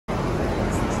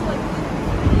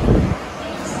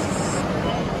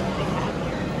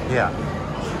Yeah.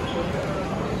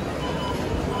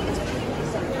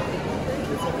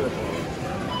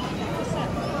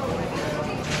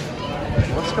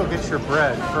 Let's go get your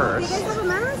bread first. Do you guys have a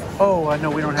mask? Oh,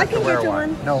 no, we don't have to wear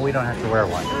one. one. No, we don't have to wear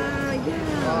one.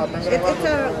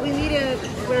 Yeah. We need to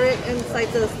wear it inside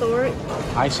the store.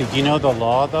 I see. Do you know the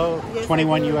law, though? Yes,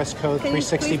 21 I do. US Code Can you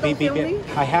 360 please don't film BB.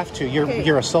 me? I have to. Okay.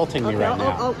 You're assaulting me Okay, right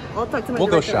now. I'll talk to my We'll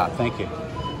go director. shop. Thank you.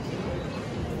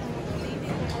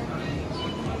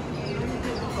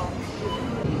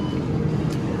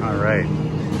 All right.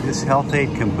 This Health Aid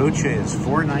kombucha is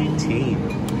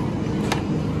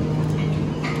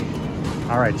 $4.19.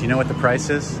 All right. Do you know what the price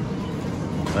is?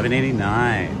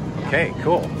 $11.89. Okay,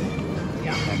 cool.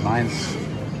 And mine's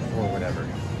for whatever.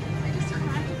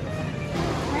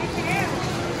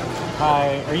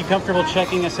 Hi. Are you comfortable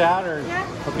checking us out, or? Yeah.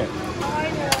 Okay. How are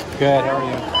you? Good. How are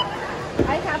you?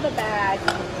 I have a bag.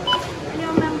 You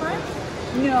remember?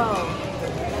 No.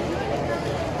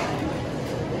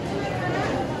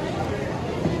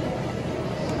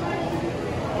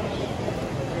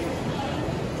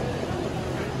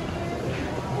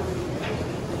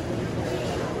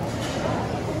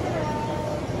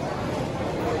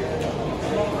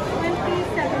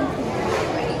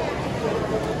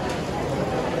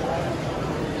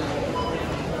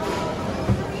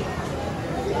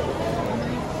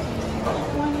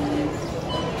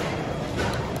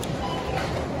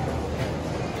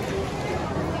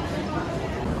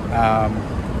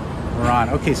 We're on.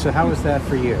 Okay, so how was that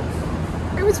for you?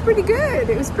 It was pretty good.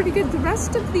 It was pretty good. The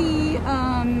rest of the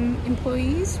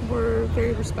employees were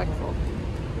very respectful.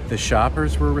 The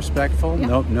shoppers were respectful. Yeah.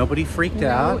 Nope, nobody freaked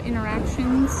out. No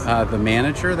interactions. The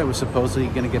manager that was supposedly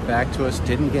going to get back to us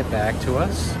didn't get back to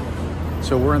us.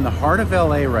 So we're in the heart of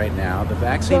LA right now. The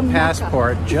vaccine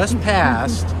passport just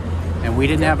passed, and we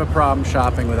didn't have a problem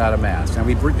shopping without a mask. And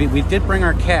we did bring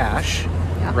our cash,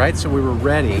 right? So we were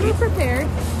ready. We were prepared.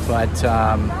 But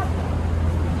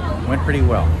went pretty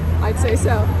well. I'd say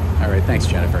so. All right, thanks,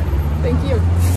 Jennifer. Thank you.